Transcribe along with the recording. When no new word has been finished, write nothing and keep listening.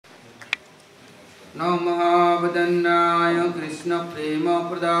नमो महावदन्नाय कृष्ण प्रेम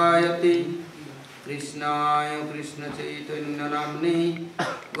प्रदायते कृष्णाय कृष्ण चैतन्य नाम्ने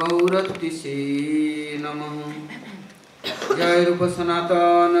गौरतिसे नमः। जय रूप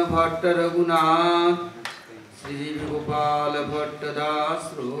सनातन भट्ट रघुनाथ श्री गोपाल भट्ट दास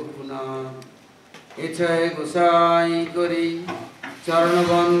रघुनाथ एछय गोसाई करी चरण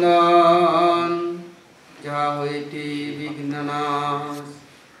बंदन जहाँ होइते विघ्ननाश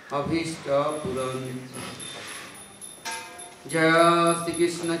अभीष्ट पूरण। जय श्री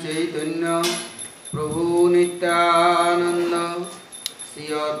कृष्ण चैतन्य प्रभु नित्यानंद श्री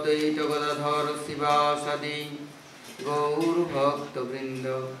अद्वैत गदाधर शिवासादि गौर भक्त वृंद।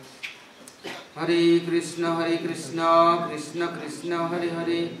 हरे कृष्ण कृष्ण कृष्ण हरे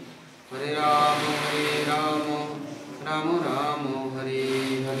हरे हरे राम राम राम हरे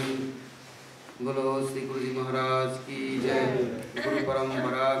हरे। बोलो श्री गुरु जी महाराज की जय। गुरु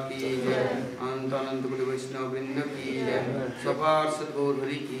परंपरा की जय। अनंत अनंत गुरु वैष्णव वृंद की जय। सपार्षद गौर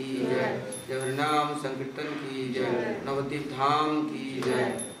हरि की जय। जय हरिनाम संकीर्तन की जय। नवद्वीप धाम की जय।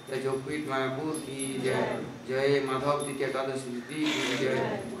 जय जोगपीठ मायापुर की जय। जय माधव तिथि एकादश तिथि की जय।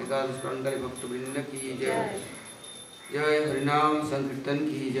 एकादश प्रणकारी भक्त वृंद की जय। जय हरिनाम संकीर्तन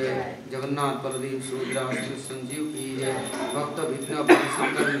की जय। जगन्नाथ बलदेव सुभद्रा संजीव की जय। भक्त विघ्न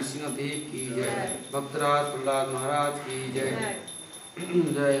शंकर नृसिंह देव की जय। भक्तराज प्रहलाद महाराज की जय।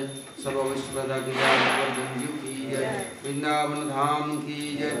 जय सर्वविश्वदा की जय की जय। वृंदावन धाम की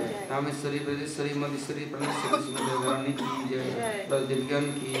जय। रामेश्वरी ब्रजेश्वरी मधेश्वरी प्रणेश्वरी की जय। ब्रजदिव्यन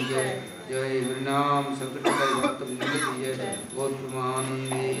की जय। जय हरिनाम संकीर्तन भक्त वृंद की जय। गौर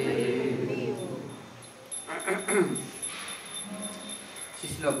प्रेमानंदे।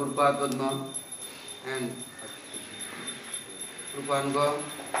 Srila Prabhupada Padma and Rupanga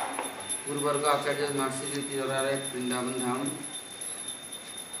Guru Varga Acharya's mercy duties are at Vrindavan Dham.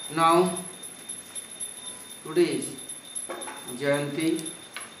 Now, today is Jayanti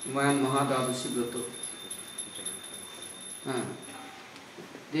and Mahotsava.A.M.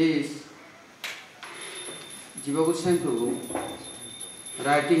 This Jiva Goswami Prabhu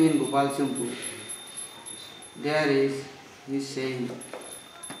writing in Gopal Champu, there is he is saying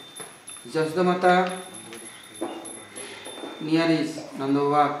Jasdamata near his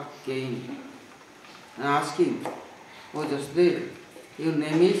Madhava came and asking, "Oh Jasdev, your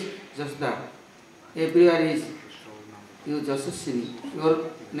name is Jasda. Everywhere is you Jasasini.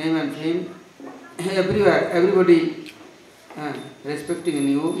 Your name and fame everywhere, everybody respecting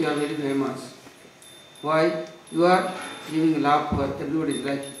you. You are very famous. Why you are giving love for everybody is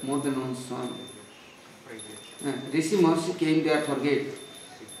like more than one son." Rishi Maharshi came there, forget.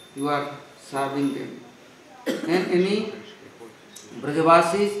 You are serving them. And any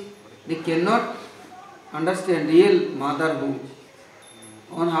Brajavasis, they cannot understand real motherhood.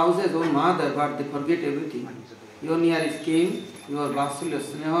 Own houses, own mother, but they forget everything. Your near is king, your Vasulya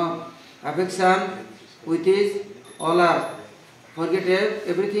Sneha, affection, with his all are forget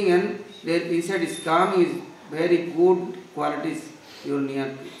everything, and their inside is calm, is very good qualities your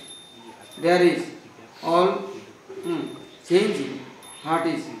near. There is all changing, heart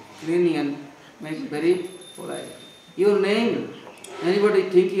is cleaning and make very polite. Your name, anybody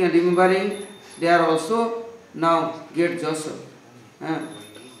thinking and remembering, they are also now get Joseph.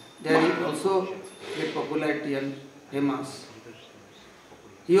 They are also get popularity and famous.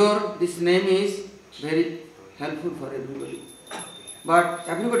 Here, this name is very helpful for everybody. But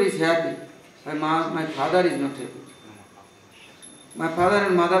everybody is happy. My father is not happy. My father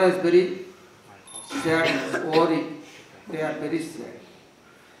and mother is very sad, worried. They are very sad.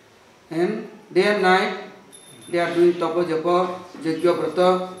 And day and night, they are doing tapa japa, yajna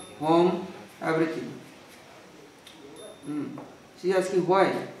vrata, home, everything. She is asking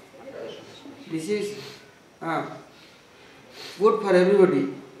why. This is good for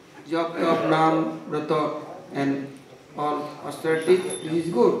everybody. Japa, nam, vrata, and all austerity. This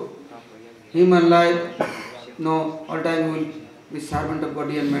is good. Human life, no, all time will be servant of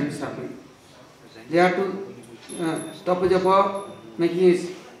body and mind servant. They are to tapa japa, making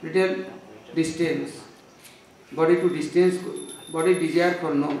his little distance, body to distance, body desire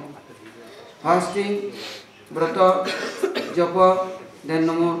for no. Fasting, vrata, japa, then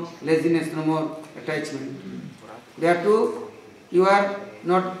no more laziness, no more attachment. There too, you are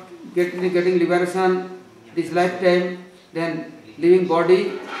not getting liberation this lifetime, then living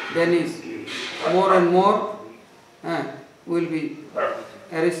body, then is more and more will be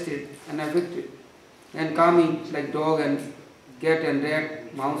arrested and affected and coming like dog and cat and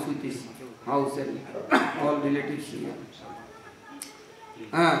rat, mouse with his house and all relatives here.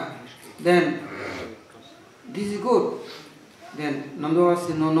 Then this is good. Then Madhava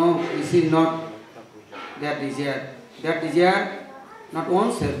said, no, this is not their desire. That desire not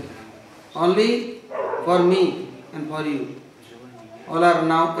oneself, only for me and for you. All are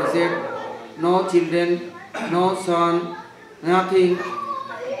now aged, no children, no son, nothing.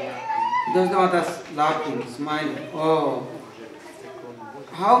 Just the mother laughing, smiling. Oh,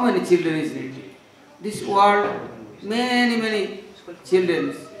 how many children is it? This world, many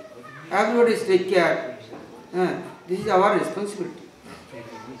children. Everybody is take care. This is our responsibility.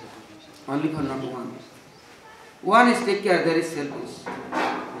 Only for not one. One is take care, there is selfish.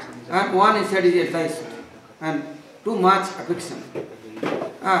 And one is attached. And too much affection.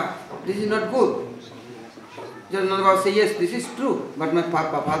 This is not good. Just Madhava say, yes, this is true, but my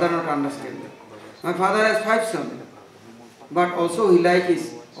father not understand. My father has 5 sons, but also he like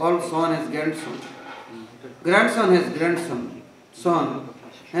his all son as grandson. Grandson has grandson, son,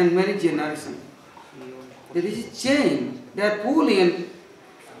 and many generations. This is chain. They are pulling and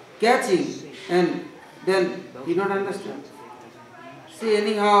catching, and then he not understand. See,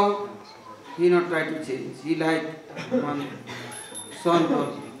 anyhow, he not try to change. He like one son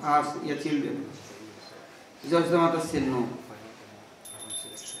for us, your children. Just the Mata said no.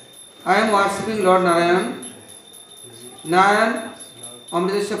 I am worshipping Lord Narayan. Narayan,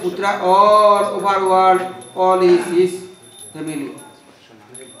 Amritesha Putra, all over world, all is his family.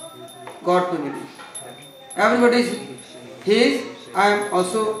 God family. Everybody is his, I am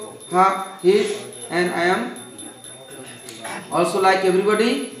also his, and I am also like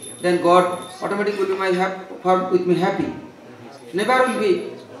everybody. Then God automatically will be with me happy. Never will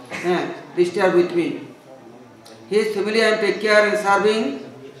be disturbed with me. His family I am take care and serving.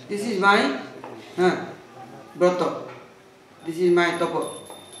 This is my brata. This is my tapa.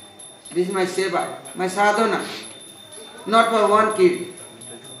 This is my seva, my sadhana. Not for one kid.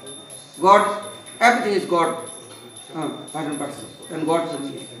 God, everything is God. And God's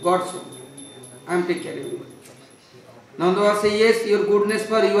family, God's son. I am take care of everybody. Nandava say, yes, your goodness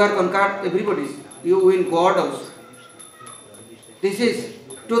for you are conquered everybody's. You win God also. This is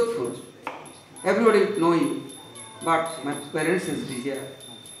truthful. Everybody know you. But my parents has desire.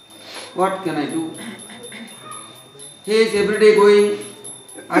 What can I do? He is every day going,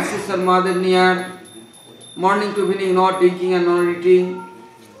 Ashish Sarmadev near, morning to evening, not drinking and not eating.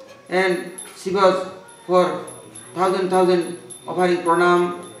 And she was for thousand offering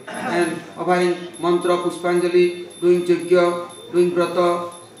pranam and offering mantra, pushpanjali, doing yajna, doing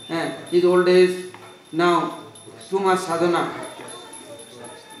brata. His old days, now too much sadhana.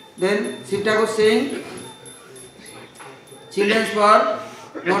 Then Shiv Thakur saying, children's for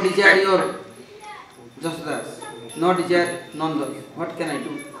no desire your Jasodas, no desire Nandas. What can I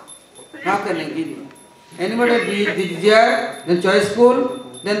do? How can I give you? Anybody desire, then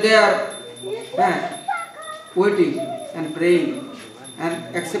choiceful, then they are waiting and praying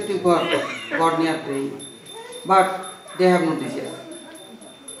and accepting for God near praying. But they have no desire.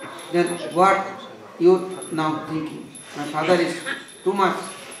 Then what you now thinking? My father is too much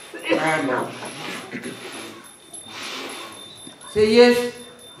tired now. Say yes,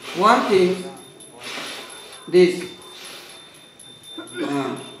 one thing, this,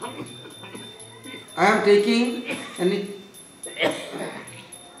 I am taking any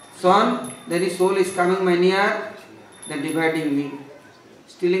son, then his soul is coming my near, then dividing me,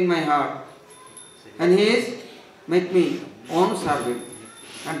 stealing my heart. And he is, make me own servant.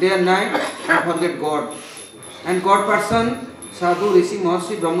 And day and night, I forget God. And God person, sadhu, rishi,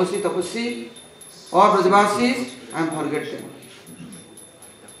 maharshi, brahmasi, tapasvi, or brajavasis, I am forget them.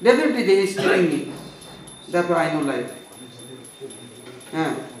 Definitely they is stealing me. Therefore I know life.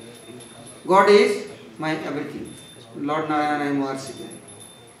 God is my everything. Lord Narayana I am worshipping.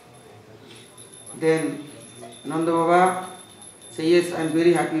 Then Nanda Baba say, yes, I am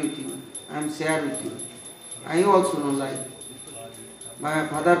very happy with you. I am sad with you. I also know life. My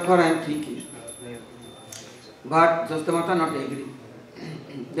father for I am thinking. But Jastamata not agree.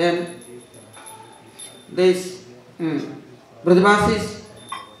 Then this Brajavasis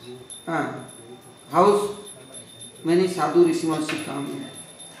house, many sadhu rishi maharshi come.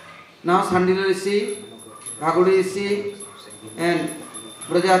 Now Sandila Rishi, Bhagavati Rishi and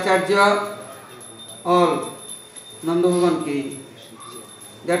Brajacharya, all Nanda Bhavan came.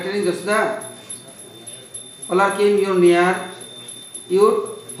 They are telling Jasada, all are came you near,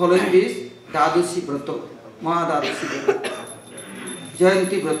 you following this Dadoshi Brata, Mahadadoshi Brata,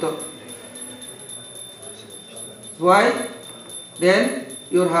 Jayanti Brata. Why? Then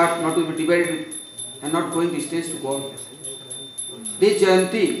your heart not will be divided and not going distance to God. This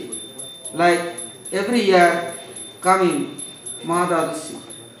Jayanti, like every year coming, Mahadadoshi,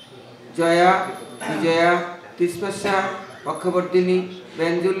 Jaya, Vijaya, Tispasya, Pakhavardhini,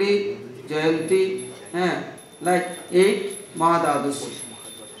 Benjuli, Jayanti, like 8 Mahadadashi,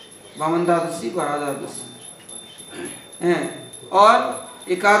 Vamandadashi, Varadadashi. Or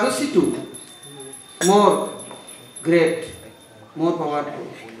Ekadashi too, more great, more powerful.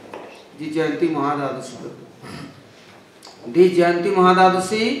 The Jayanti Mahadadashi. The Jayanti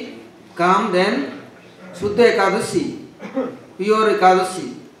Mahadadashi come then Shuddha Ekadashi, pure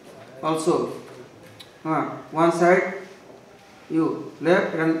Ekadashi also. One side you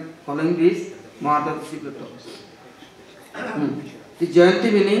left and following this Mahadadashi Vrata. The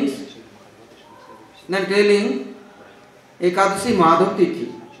Jayanti meanings, then telling Ekadashi Madhav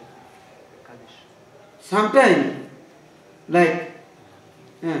Tithi. Sometime like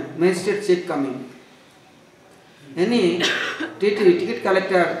magistrate check coming. Any ticket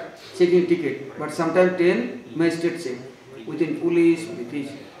collector checking ticket, but sometimes 10 magistrate check. Within police,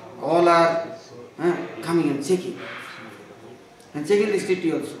 British, all are coming and checking. And checking the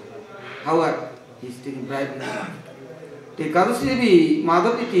city also. However, he is taking bribe. The Ekadashi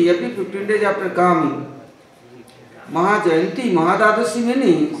Madhaviti every 15 days after coming. Mahajayanti, Mahadadashi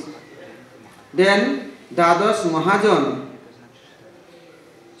means then Dadas Mahajan,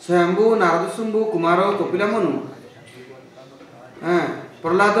 Swambhu, Naradasambhu, Kumaro, Kopilamanu,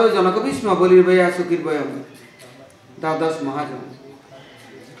 Pralado, Janakabhisma, Bolivaya, Sukirbayam, Dadas Mahajan.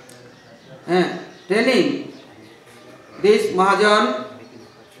 Telling this Mahajan,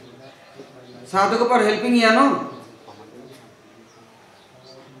 Sadhaka for helping Yano.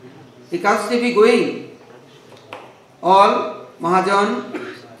 Ekadashi be going. All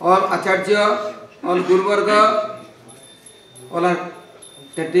Mahajan, all Acharya, all Guru Varga, all are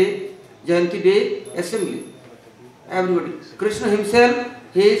that day, Jayanti day assembly. Everybody. Krishna himself,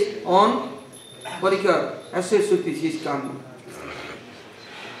 his own Parikar, Aswasuti, he is coming.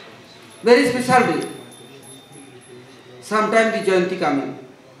 Very special day. Sometime the Jayanti coming.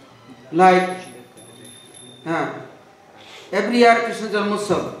 Like every year Krishna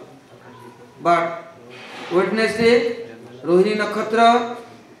Janmotsav. But Wednesday, Rohini Nakshatra,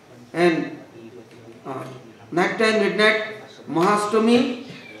 and night time, midnight, Mahastami,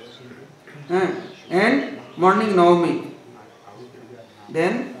 and morning Navami.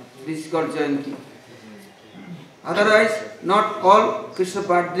 Then this is called Jayanti. Otherwise, not all Krishna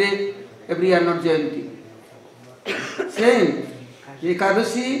birthday every year, not Jayanti. Same,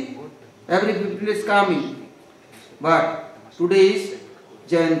 Ekadashi every 15 days coming, but today is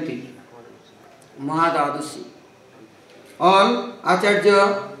Jayanti, Mahadadashi. All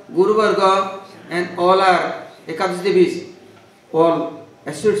Acharya, Guru Varga, and all are Ekadashi Devis, all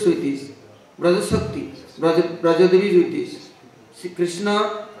associates with this, Brajashakti, Brajadevis with this. Sri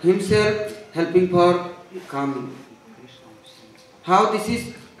Krishna himself helping for coming. How this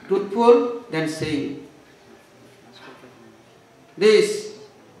is truthful, then saying. This,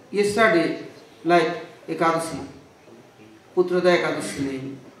 yesterday, like Ekadashi, Putrada Ekadashi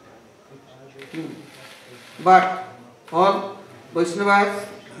name. But all Vaishnavas,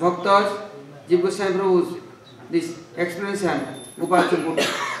 Bhaktas, Jiva Goswami Prabhu's this explanation, Gopal Champur,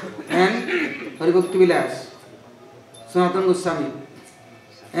 and Haribhakti Vilas, Sanatana Goswami,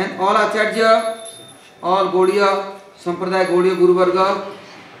 and all Acharya, all Gaudiya, Sampradaya Gaudiya Guru Varga,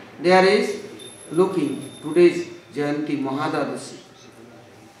 there is looking today's Jayanti Mahadadashi.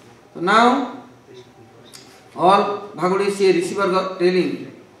 So now, all Bhagavati Rishi Varga telling,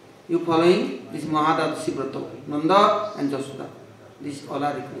 you following this Mahadadashi Vrata, Nanda and Jasoda. This all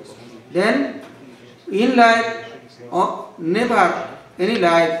are requests. Then, in life, never, any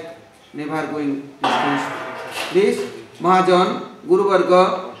life, never going distance. This Mahajan, Guru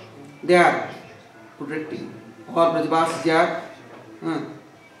Varga, they are protecting. All Brajavas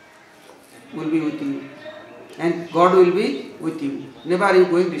will be with you. And God will be with you. Never are you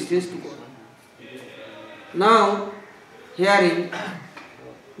going distance to God. Now, hearing,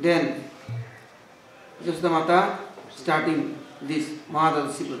 then Jasoda Mata starting this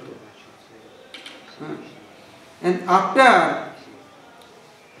Mahadadashi Vrata. And after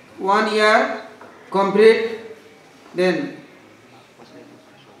 1 year complete, then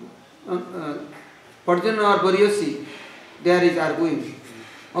Parjana or Varyashi, there is arguing.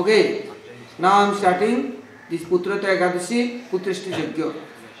 Okay, now I am starting this Putrata Ekadashi, Putrishti Yajna.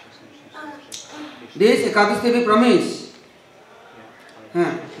 This Ekadashi Devi promise,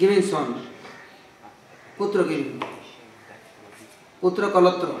 giving son, Putra giving, Putra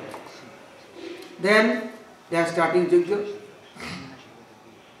Kalatra. Then they are starting Yajna.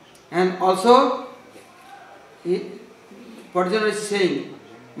 And also, Parjana is saying,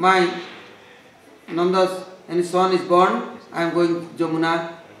 my Nanda's and son is born, I am going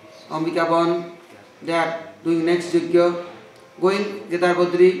Jamuna, Ambika born, they are doing next Yajna, going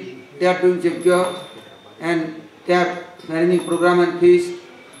Gedarbadri, they are doing Yajna, and they are arranging program and feast.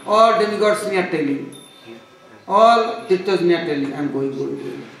 All demigods me are telling. All Tirthas me are telling, I am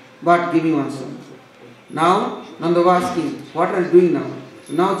going. But giving one son. Now Nanda was asking, what are you doing now?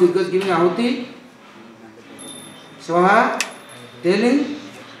 Now Jugga is giving ahuti. Swaha telling,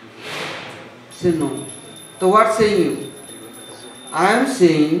 say no. So what saying you? I am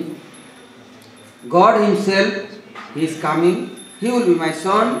saying God himself, he is coming, he will be my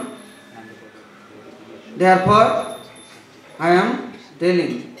son. Therefore, I am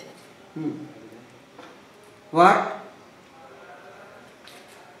telling. What?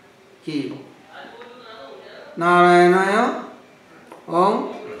 Ki Narayanaya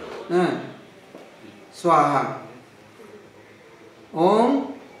Om Swaha.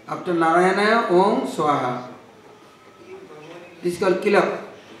 Om, after Narayanaya, Om Swaha. This is called Kilak.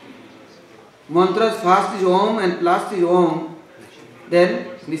 Mantras first is Om and last is Om. Then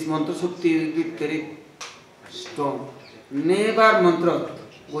this mantra Shakti will be very strong. Never mantra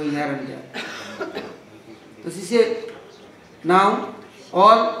going here and there. So she said, now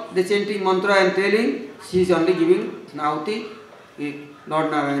all the chanting mantra and telling, she is only giving Nauti,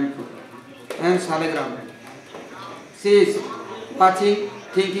 Lord Narayan and Salagram. She is watching,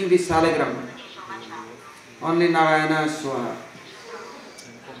 thinking this Salagram. Only Narayana Swaha.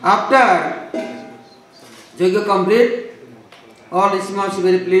 After Yajna complete, all Rishimahas are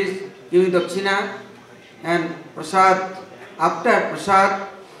very pleased, giving Dakshina and Prasad. After Prasad,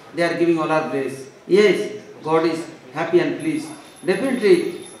 they are giving all our praise. Yes, God is happy and pleased.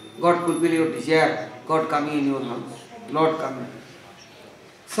 Definitely, God fulfill your desire. God coming in your house. Lord coming.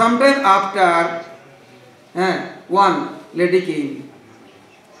 Sometime after, one lady came.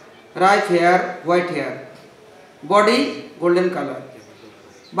 Right hair, white hair. Body, golden color.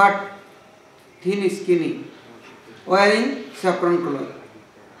 But thin, skinny. Wearing saffron color.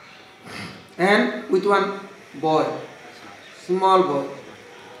 And with one boy. Small boy.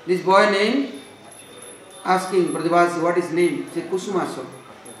 This boy name, asking Pradivasi, what is name? Say Kusumaso.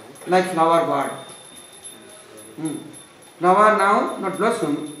 Like flower bird. Flower now, not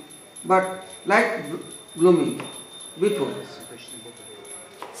blossom, but like blooming. Before.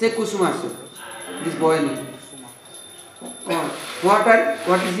 Say Kusumaso. This boy name.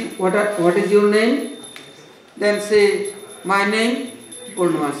 What is your name? Then say, my name,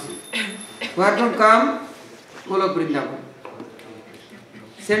 Purnamasi. Where from come? Golok Vrindavan.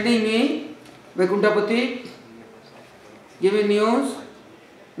 Sending me, Vaikuntapati, giving news,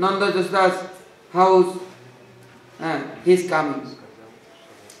 Nanda Jasda's house, he is coming.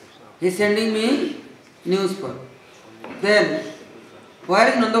 He is sending me news for. Then, where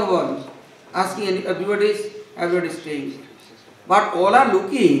is Nanda Bhavan? Asking everybody is staying. But all are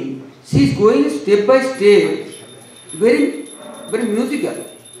looking, she is going step by step, very, very musical,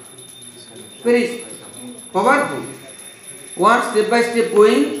 very powerful. One step by step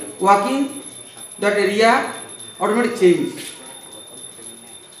going, walking, that area automatically change.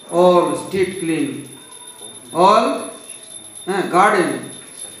 All street clean, all garden,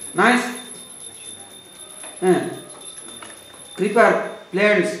 nice, creeper,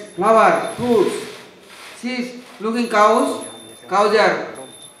 plants, flower, fruits. She is looking cows are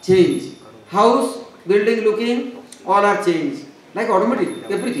changed. House, building looking, all are changed. Like automatic,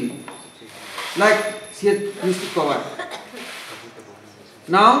 everything. Like she has mystic power.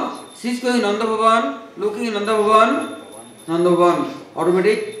 Now, she is going Nanda Bhavan, looking in Nanda Bhavan,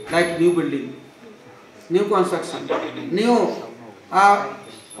 automatic, like new building, new construction, new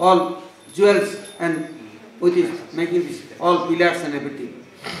all jewels and with it, making this, all pillars and everything.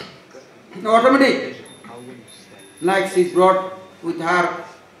 Automatic, like she is brought with her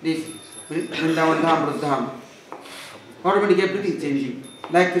this Vrindavan Dham, Vrajadham. Automatic, everything changing.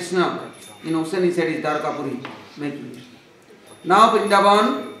 Like Krishna, in ocean inside is Dwarkapuri, making it. Now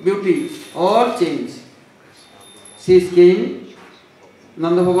Vrindavan, beauty, all change. She is king,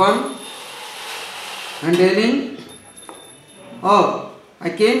 Nanda Bhavan, and telling, oh, I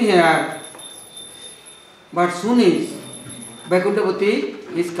came here, but soon is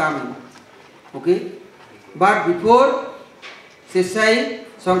Vaikuntapati is coming. Okay? But before Sesai,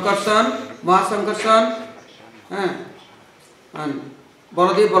 Sankarsan, Mahasankarsan, and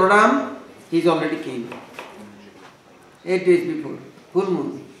Baladev Balaram, he is already king. 8 days before, full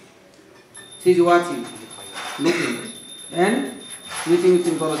moon. She is watching, looking, and meeting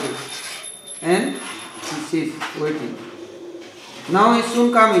with Baladev. And she is waiting. Now he is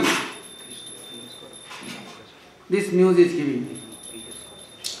soon coming. This news is giving.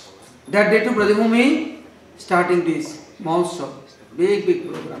 That day to Brajabhumi, starting this Mahotsava, big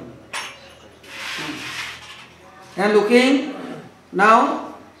program. And looking,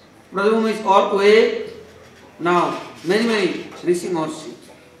 now Brajabhumi is all awake, now many Rishi Maharishi,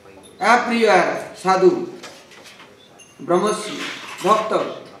 everywhere sadhu, brahmasi,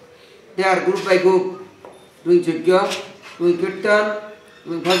 bhakta, they are group by group doing yajna, doing kirtan,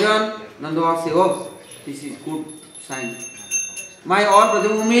 doing bhajan. Nandava say, oh, this is good sign. My all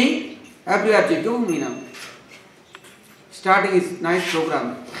Brajabhumi, everywhere yajna bhumi now. Starting is nice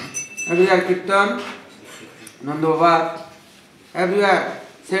program. Everywhere kirtan, Nandava, everywhere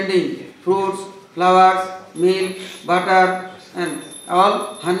sending fruits, flowers, milk, butter, and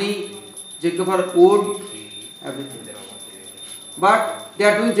all honey, yajna for wood, everything. But they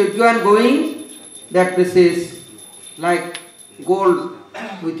are doing yajna and going, that place is like gold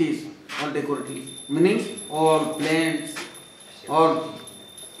with this, all decorative. Meaning all plants, all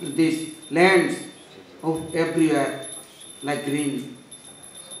these lands of everywhere like green.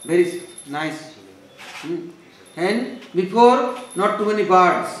 Very nice. And before not too many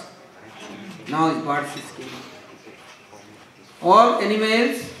birds. Now birds is came. All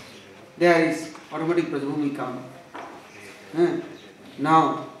animals, there is automatic Prajabhumi come.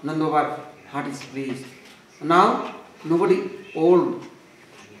 Now Nandovar heart is pleased. Now nobody old,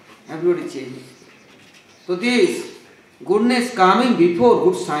 everybody changed. So this goodness coming before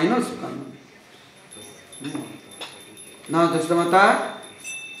good sign also coming. Now Jasodamata,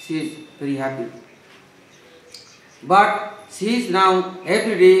 she is very happy. But she is now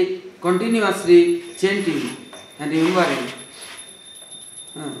every day continuously chanting and remembering.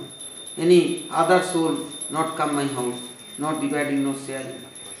 Any other soul not come my house, not dividing, no sharing.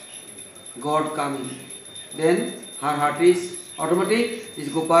 God coming. Then her heart is automatic, is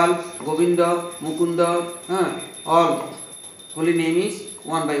Gopal, Govinda, Mukunda, all holy name is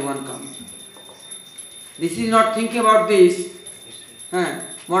one by one come. This is not thinking about this.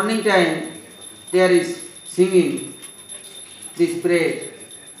 Morning time there is singing this prayer.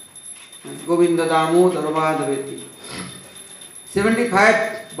 Govinda Damo Darvadaveti.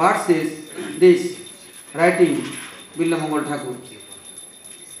 75 verses this writing Billa Mongol Thakur.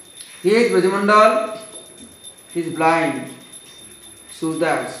 He is Brajamandal, he is blind,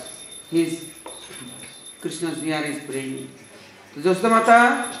 Sudas, he is Krishna's near is praying. So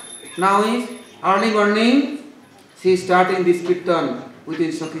Jasodamata now is early morning, she is starting this kirtan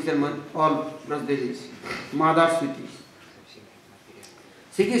within Sakhi Charman, all Brajdevis, Madhava Sweeties.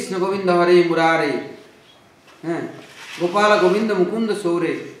 Shri Krishna Govinda Hare Murare, Gopala Govinda Mukunda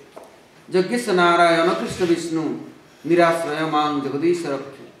Sore, Jagyasa Narayana Krishna Vishnu, Nirasraya Mang Jagadisha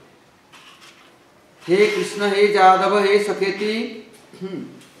Rakhe. He Krishna, he Jadava, he Saketi,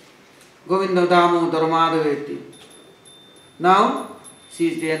 Govinda Damo Dharmadaveti. Now she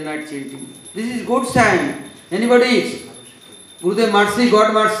is day and night chanting. This is good sign. Anybody is Gurudev mercy,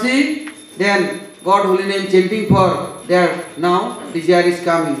 God mercy, then God holy name chanting for there. Now desire is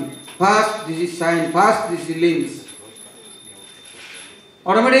coming. First this is sign, first this is links.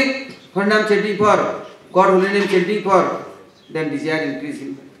 Automatic Harinam chanting for, God holy name chanting for, then desire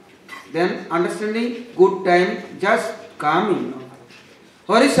increasing. Then understanding good time just coming.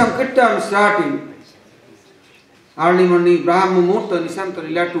 Hari Sankirtan starting. Early morning, Brahma Murta, Nisanta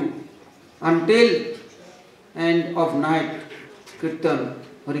Lilatu, until end of night, Kirtan,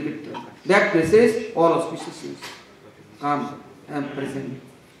 Hari Kirtan. That places all auspicious come and present.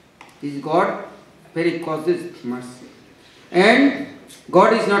 This is God, very causes mercy. And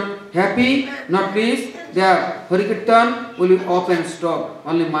God is not happy, not pleased. Their Hari Kirtan will be off and stop.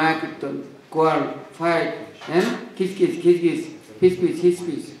 Only Maya Kirtan, quarrel, fight, and kiss, his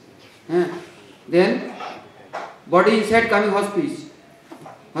peace. Then body inside coming hospice.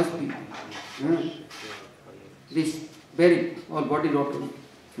 This very all body rotten,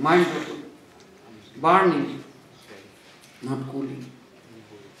 mind rotten, burning, not cooling.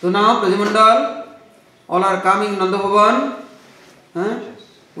 So now Prajamandal, all are coming Nanda Bhavan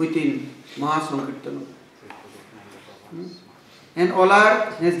within Mahasankirtan. And all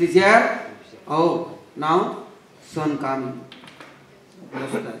are has desire, oh now sun coming.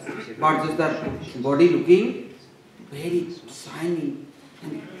 But just that body looking very shining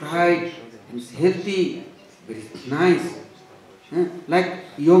and bright and healthy, very nice. Like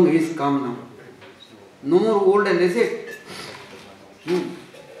young age come now. No more old and aged.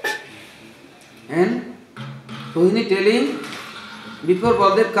 And Rohini telling, before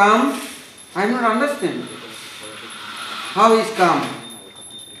Baldev come, I am not understand. How is come?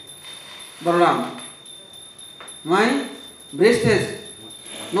 Balaram, my breast has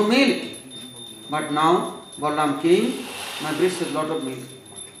no milk. But now Balaram came, my breast has lot of milk.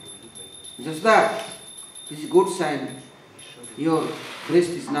 Just that, this is good sign. Your breast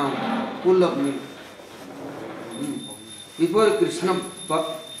is now full of milk. Before Krishna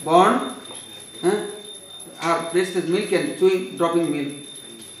born, her precious milk and chewing, dropping milk.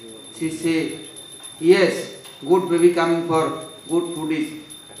 She say, yes, good baby coming for good food is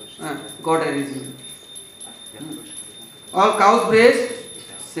God arrangement. All cow's breast,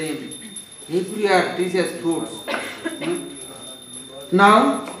 same. Everywhere teaches fruits.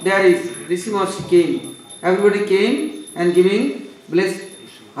 Now there is Rishi Maharshi came. Everybody came and giving bless.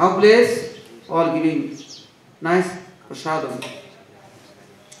 How bless? All giving nice prasadam.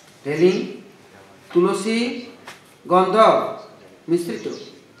 Telling Tulasi, Gandha, Misrito,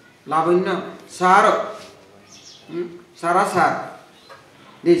 Lavanya, Sara, Sarasar.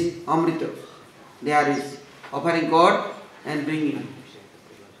 This Amrita. There is offering God and bringing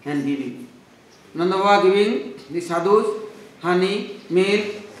and giving. Nanda Baba giving the sadhus honey,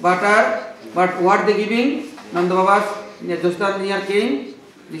 milk, butter, but what they giving? Nanda Baba's just near came.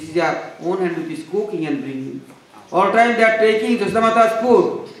 This is their own hand which is cooking and bringing. All time they are taking Jasda Mata's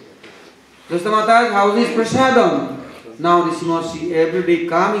food. Jasda Mata's house is prasadam. Now Rishi Maharshi every day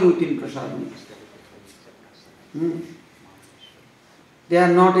coming within prasadam. They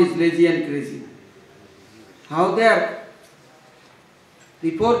are not as lazy and crazy. How they are?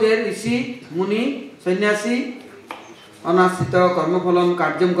 Before there, Rishi, Muni, Sannyasi, Anasita, Karma Phalam,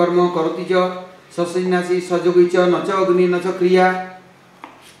 Karjam Karma, Karotija, Sasannyasi, Sajogicha, Nacha Agni, Nacha Kriya.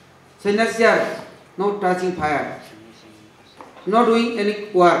 Sannyasi are not touching fire, not doing any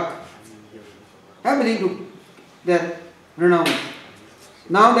work. Everything to their renown.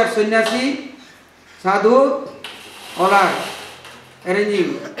 Now that sannyasi, sadhu, all are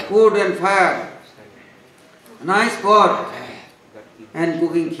arranging food and fire, nice pot and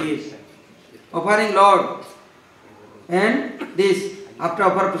cooking kheer, offering Lord. And this, after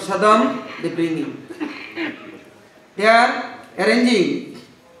offer prasadam, they bring in. They are arranging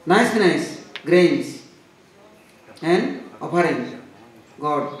nice grains and offering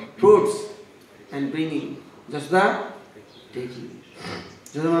God fruits and bringing. Jasda taking.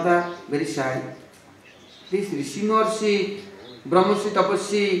 Jasda Mata very shy. This Rishi Maharshi, Brahmashri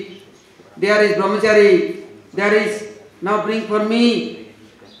Tapasya, there is Brahmachari, there is now bring for me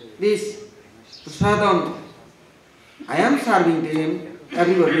this prasadam. I am serving them,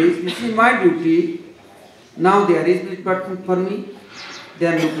 everybody, this is my duty. Now there is this button for me, they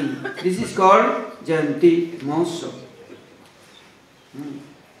are looking. This is called Jayanti Mahotsav.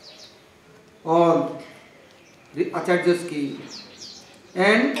 All the acharyas came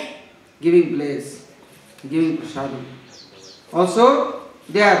and giving bless, giving prasadam. Also,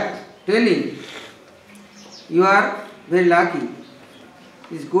 they are telling, you are very lucky.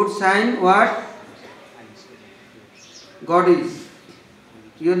 It's good sign what? God is.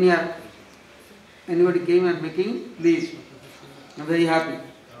 You near. Anybody came and making, please. I'm very happy,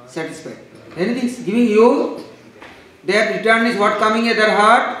 satisfied. Anything is giving you, their return is what coming at their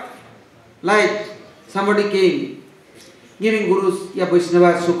heart. Like somebody came, giving Gurus, ya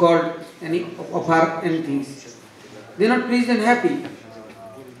Vaishnava, so-called, any offer, anything. They are not pleased and happy.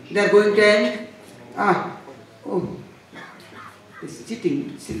 They are going time, it's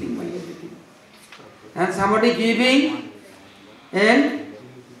cheating, stealing my everything. And somebody giving and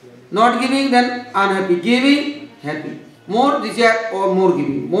not giving, then unhappy. Giving, happy. More desire or more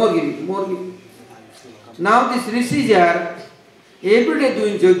giving, more giving, more giving. Now this rishis are every day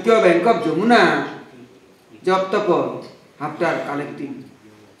doing Yajna, Bank of Jamuna, Jap Tapa, after collecting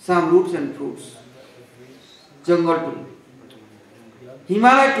some roots and fruits. Jungle too.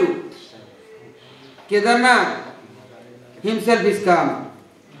 Himalaya too. Kedarnath himself is come,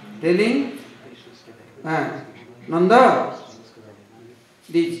 telling Nanda,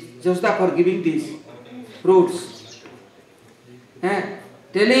 this Jasda for giving these fruits.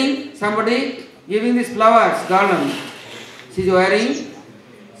 Telling somebody giving these flowers, garland. She is wearing,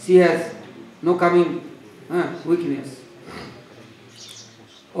 she has no coming weakness.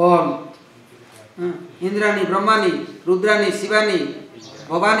 All Indrani, Brahmani, Rudrani, Shivani,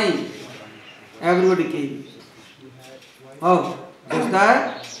 Bhavani, everybody came. Oh,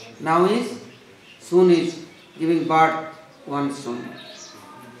 Jasda now is, soon is giving birth one son.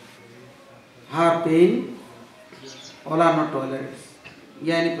 Her pain, all are not tolerance.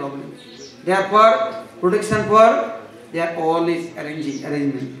 Yeah, any problem. Therefore, protection for, they are always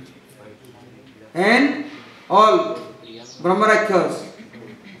arrangement. And all Brahmarakshas,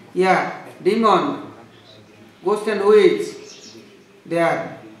 demon, ghost and witch, they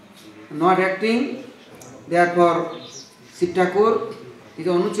are not acting. Therefore, Shiv Thakur, his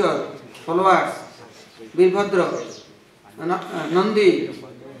Anuchar, followers, Virbhadra, Nandi,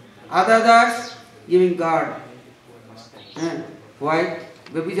 others giving guard. Why?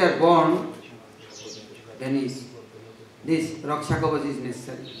 Babies are born, then is this Raksha Kavach is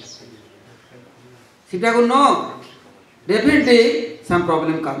necessary. Shiv Thakur no, definitely some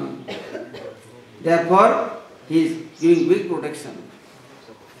problem coming. Therefore, he is giving big protection.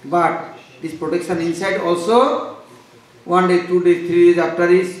 But this protection inside also, 1 day, 2 days, 3 days after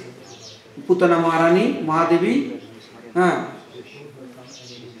is Putana Maharani, Mahadevi,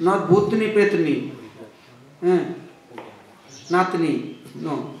 not Bhutni Petni, Natni,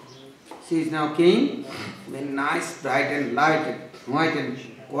 no. She is now came, very nice, bright and light, and white and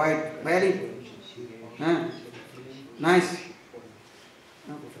quite very nice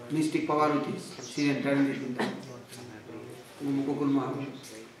mystic power it is. She entered in the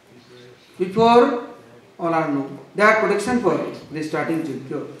Before, all are known. They are protection for it. They starting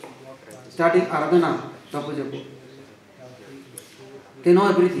Jukyo, starting Aradhana, Tapajapo. They know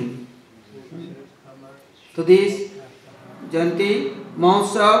everything. So this Jayanti,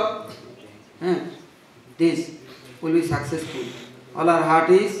 Mahotsava, this will be successful. All our heart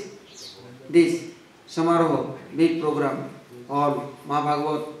is this Samaroha, big program. All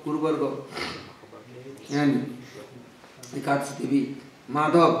Mahabhagavat, Guru Varga, and Ekadasi Devi,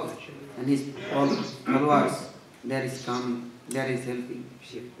 Madhava, and his all followers, there is coming, there is helping.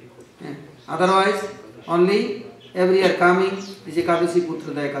 Otherwise, only every year coming is Ekadasi,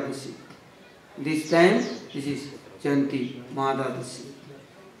 Putrada Ekadasi. This time, this is Jayanti, Mahadadasi.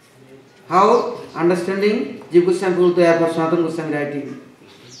 How? Understanding? Jiva Goswami Prabhu therefore Sanatana Goswami writing.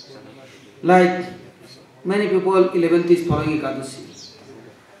 Like many people, 11th is following Ekadasi.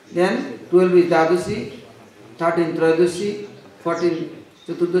 Then 12 is Dadasi, 13 Trayodasi, 14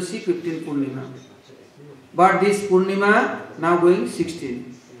 Chaturdashi, 15 Purnima. But this Purnima now going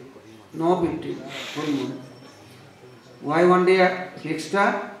 16. No 15. One more. Why 1 day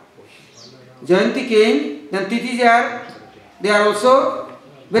extra? Jayanti came, then Tithis they are also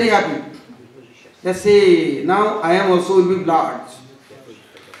very happy. They say, now I am also will be blood.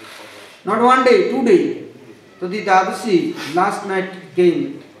 Not 1 day, 2 days. So the Dadasi last night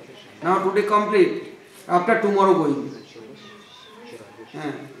came. Now today complete. After tomorrow going.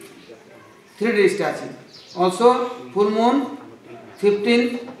 3 days touching. Also full moon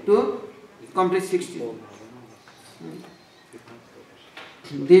 15 to complete 16.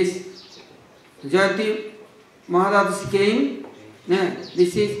 This Jayanti Mahadadasi came.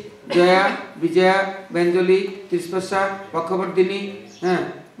 This is Jaya, Vijaya, Benjoli, Trispasa, Vakhavardhini,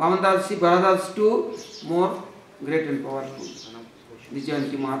 Vamandadasi, Bharadadasi too, more great and powerful. The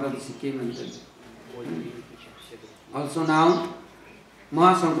Jayanti Mahadadasi came and then. Also now,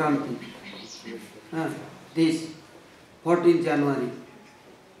 Mahasankranti, this 14th January,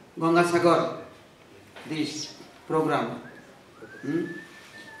 Gangasagar, this program.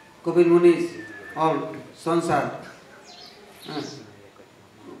 Kapil Muni's all Sansar.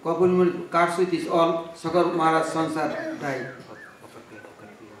 Kapil Muni cards with is all Sagar Maharaj Sansar died.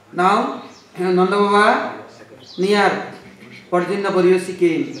 Now, Nanda Baba near Parjinna Pariyasi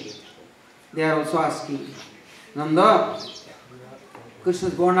came. They are also asking, Nanda, Krishna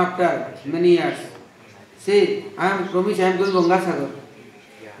is born after many years. Say, I am promised I am going to Gangasagar.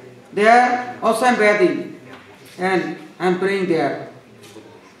 There also I am bathing and I am praying there.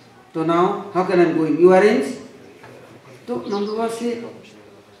 So now, how can I am going? You arrange? So Nanda Baba said,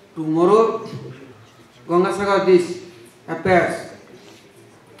 tomorrow Gangasagar this appears.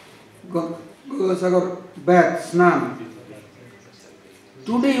 Gangasagar bath, snan.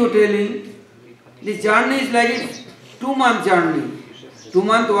 Today you are telling, this journey is like a 2-month journey. 2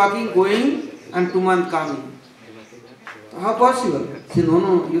 months walking, going, and 2 months coming. So how possible? Say,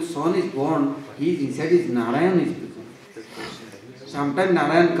 no, your son is born. He is inside his Narayan is present. Sometimes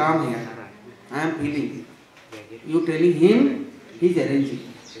Narayan come here. I am feeling. You telling him, he is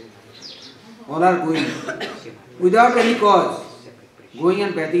arranging. All are going. Without any cause. Going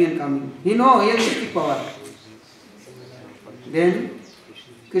and bathing and coming. He knows, he has mystic power. Then,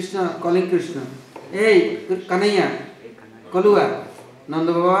 Krishna, calling Krishna. Hey, Kanaya, Kalua.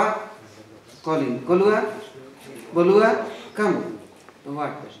 Nanda Baba calling. Kalua, Balua, come. So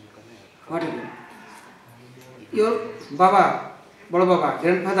what? What happened? Your Baba, Bada Baba,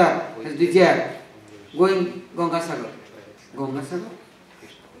 grandfather has desired going Gangasagar. Gangasagar?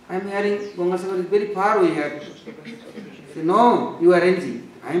 I am hearing Gangasagar is very far away here. Say, no, you are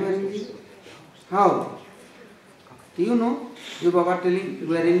arranging. I am arranging. How? Do you know? Your Baba telling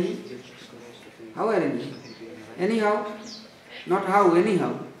you are arranging. How arranging? Anyhow. Not how,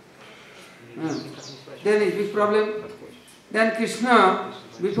 anyhow. Then is big problem. Then Krishna,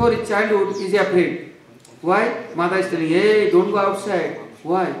 before his childhood, is afraid. Why? Mother is telling, hey, don't go outside.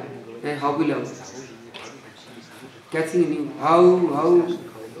 Why? Hey, how beloved? Catching in you. How,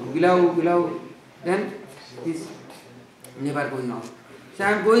 beloved. Then he's never going out. So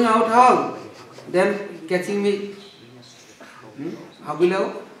I am going out how? then catching me. How will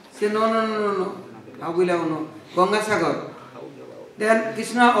I? Say no. How will I know? Ganga Sagar. Then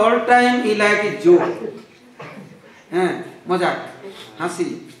Krishna all time he like a joke. Mazak,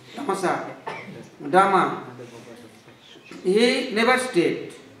 hasi, tamasa, drama. He never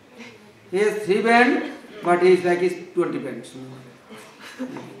stayed. He has 3 bands, but he is like his 20 bands.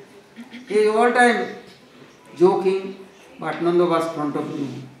 He is all time joking, but Nanda was front of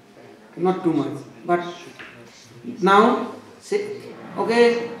him. Not too much. But now, say,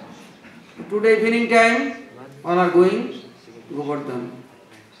 okay, today evening time, all are going Govardhan.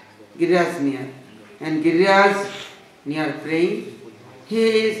 Giriraj near. And Giriraj near praying.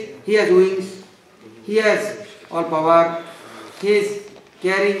 He has wings. He has all power. He is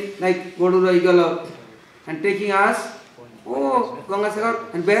carrying like Godura eagle and taking us, Ganga Sagar,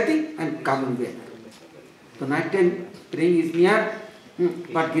 and bathing and coming back. So night time praying is near,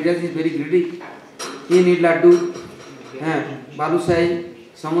 but Giriraj is very greedy. He need laddu, balusai,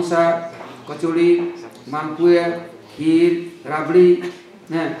 samosa, kachori, malpua, kheer, rabdi,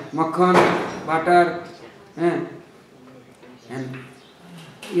 makhan, butter, and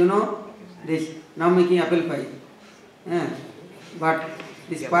this now making apple pie. But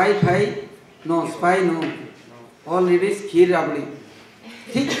this pie, no. All it is kheer rabdi.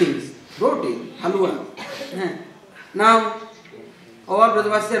 Thick things, roti, halwa. Now all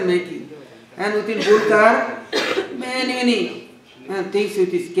Brajavasis are making. And within Bulkar, many things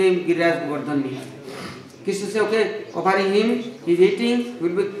with his came Giriraj Govardhan. Krishna said, okay, offering him, he is eating,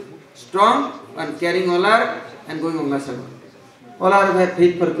 will be strong and carrying Olar and going on Mahotsava. Olar have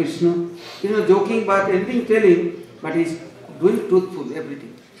faith for Krishna. Krishna joking but anything telling, but he is doing truthful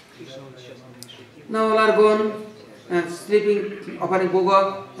everything. Now Olar gone and sleeping, offering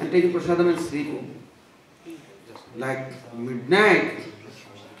Bhoga and taking prasadam and sleeping. Like midnight,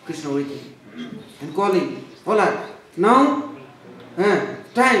 Krishna waking and calling, Olar, now,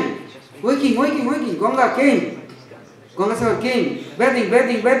 time. Waking, Ganga came. Ganga Sagar came,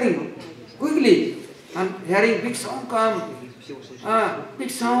 bathing, quickly. And hearing big sound come.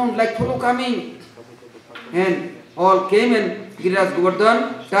 Big sound like follow coming. And all came and Giriraj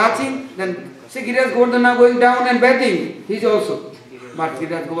Govardhan touching. Then see Giriraj Govardhan now going down and bathing. He is also. But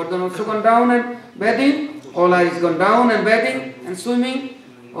Giriraj Govardhan also gone down and bathing. Ola is gone down and bathing and swimming.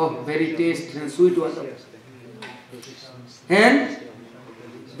 Oh, very tasty and sweet water. And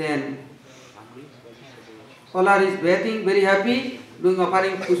then Olar is bathing, very happy, doing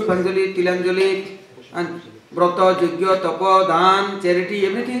offering Pushpanjali, Tilanjali, and Brata, Yajna, Tapa, Dhan, charity,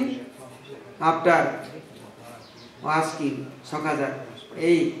 everything. After asking Sakhaja,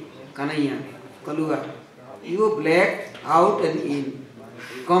 hey, Kanaya, Kaluga, you black out and in.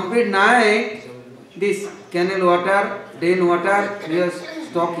 Complete night, this canal water, drain water, we are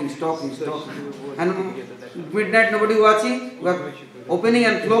stocking. And midnight nobody watching, we are opening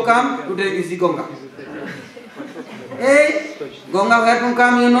and flow come to take this Ganga. Hey, Ganga where from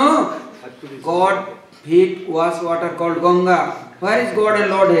come, you know? God feet wash water called Ganga. Where is God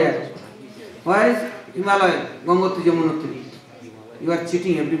and Lord here? Where is Himalaya? Gangotri Jamunotri. You are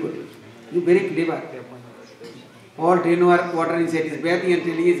cheating everybody. You very clever. All drain water inside is bathing and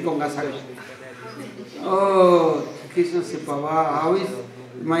telling is Ganga Sagar. Oh, Krishna said, Baba, how is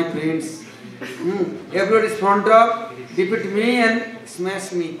my friends? Everybody is front of, defeat me and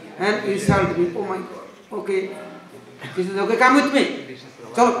smash me and insult me. Oh my God. Okay. Krishna said, okay, come with me.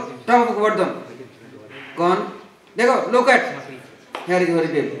 Chalo, top of Govardhan. Gone. Dekho, look at. Here is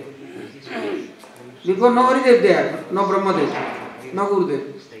Haridev. Before no Haridev there, no Brahmadev, no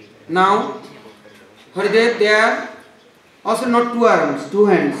Gurudev. Now, Haridev there, also not 2 arms, 2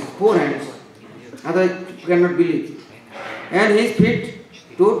 hands, 4 hands. Otherwise, you cannot believe. And his feet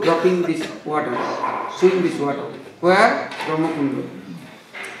to dropping this water, swing this water. Where? Brahmakunda.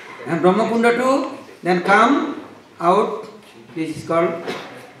 And Brahmakunda too, then come out, this is called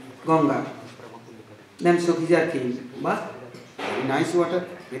Ganga. Then Sokhija came. But nice water,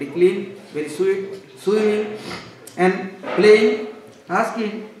 very clean, very sweet, swimming and playing,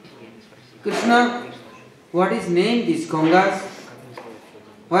 asking, Krishna, what is name this Gangas?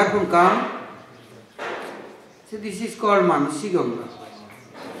 Where from come? So this is called Manasi Ganga.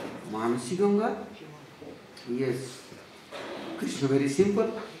 Manasi Ganga? Yes. Krishna very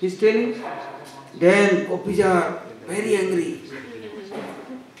simple. He is telling. Then Gopija very angry.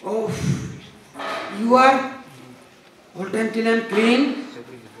 Oh, you are all time till I am clean.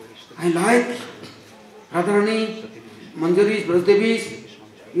 I like Radharani, Manjaris, Brajdevis.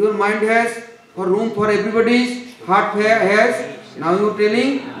 Your mind has for room for everybody's heart has. Now you are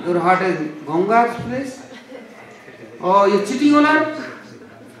telling your heart has Ganga's place. Oh, you are cheating on her?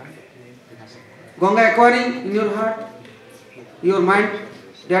 Ganga acquiring in your heart, your mind,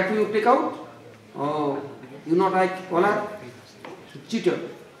 that you take out. Oh, you not like all cheater.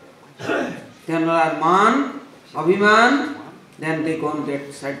 Then are man, abhiman, then they go on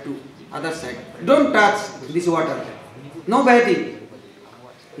that side to other side. Don't touch this water. No bathing.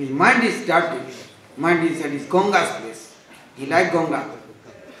 His mind is dirty. Mind is at his Ganga's place. He like Ganga.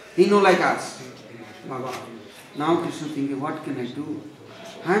 He no like us. Baba. Now Krishna thinking, what can I do?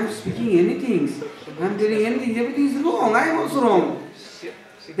 I am speaking anything. I am telling anything. Everything is wrong. I am also wrong.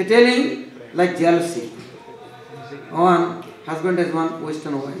 They telling like jealousy. One husband has one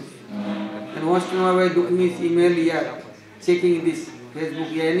Western wife. And Western wife looking his email here, checking this Facebook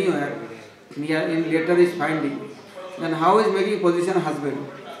here, anywhere. Here in later is finding. Then how is making position husband?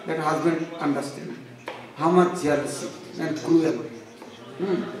 That husband understand. How much jealousy and cruel.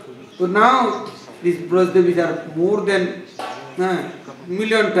 So now these Brajdevis are more than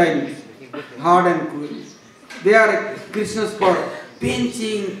million times hard and cruel. They are Krishna's for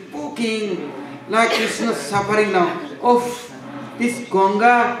pinching, poking, like Krishna suffering now. Oh, this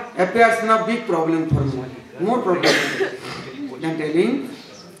Ganga appears now big problem for me. More problem. Then telling,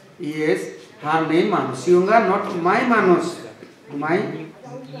 yes, her name Manos. Ganga, not my Manos. My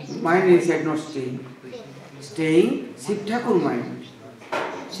mind inside not staying. Staying Shiv Thakur mind.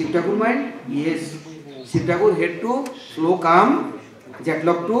 Shiv Thakur mind? Yes. Shiv Thakur had to slow calm,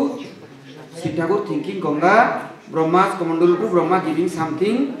 jetlock to Shiv Thakur thinking Ganga, Brahma's commandal to Brahma giving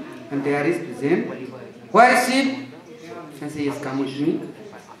something, and there is present. Where is Shiv? And say, yes, come with me.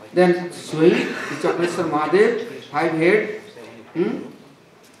 Then showing the Chakreshwar Mahadev, 5 head,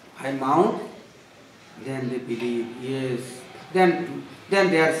 5 mouth. Then they believe, yes. Then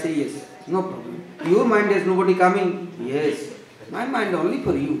they are say, yes, no problem. Your mind has nobody coming. Yes, my mind only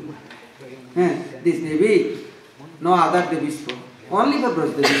for you. This Devi, no other Devis for. Only for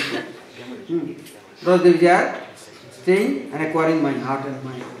Brajdevis. Brajdevis are staying and acquiring my heart and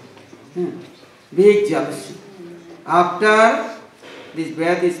mind. Big jealousy. After this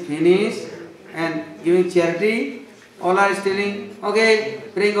bath is finished and giving charity, all are telling, okay,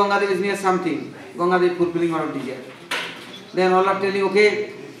 praying Ganga Devi is near something. Ganga Devi fulfilling our desire. Then all are telling,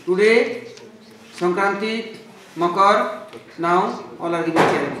 okay, today, Sankranti, Makar, now all are giving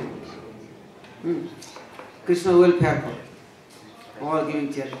charity. Krishna welfare for all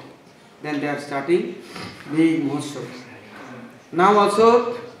giving charity. Then they are starting big Mahotsava. Now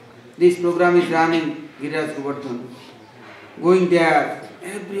also, this program is running, Giriraj Govardhan. Going there,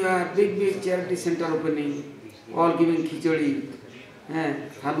 everywhere, big charity center opening, all giving khichdi,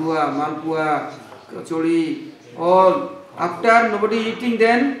 halwa, malpua, kachori, all. After nobody eating,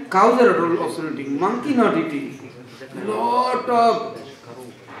 then cows are also eating, monkey not eating. Lot of,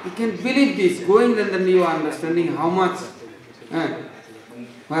 you can believe this, going then you are understanding how much,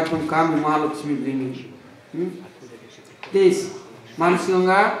 where from come Mahalakshmi bringing. This,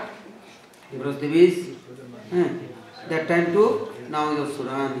 Manasganga, Brajdevis, that time too, now is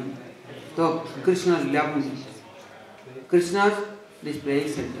Surani. So Krishna's 11, Krishna's display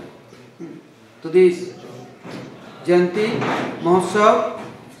center. So this Jayanti, Mahotsava,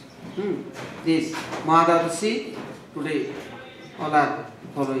 this Madhava today, all are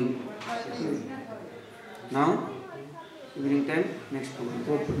following. Now, evening time, next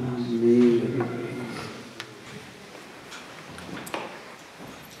program.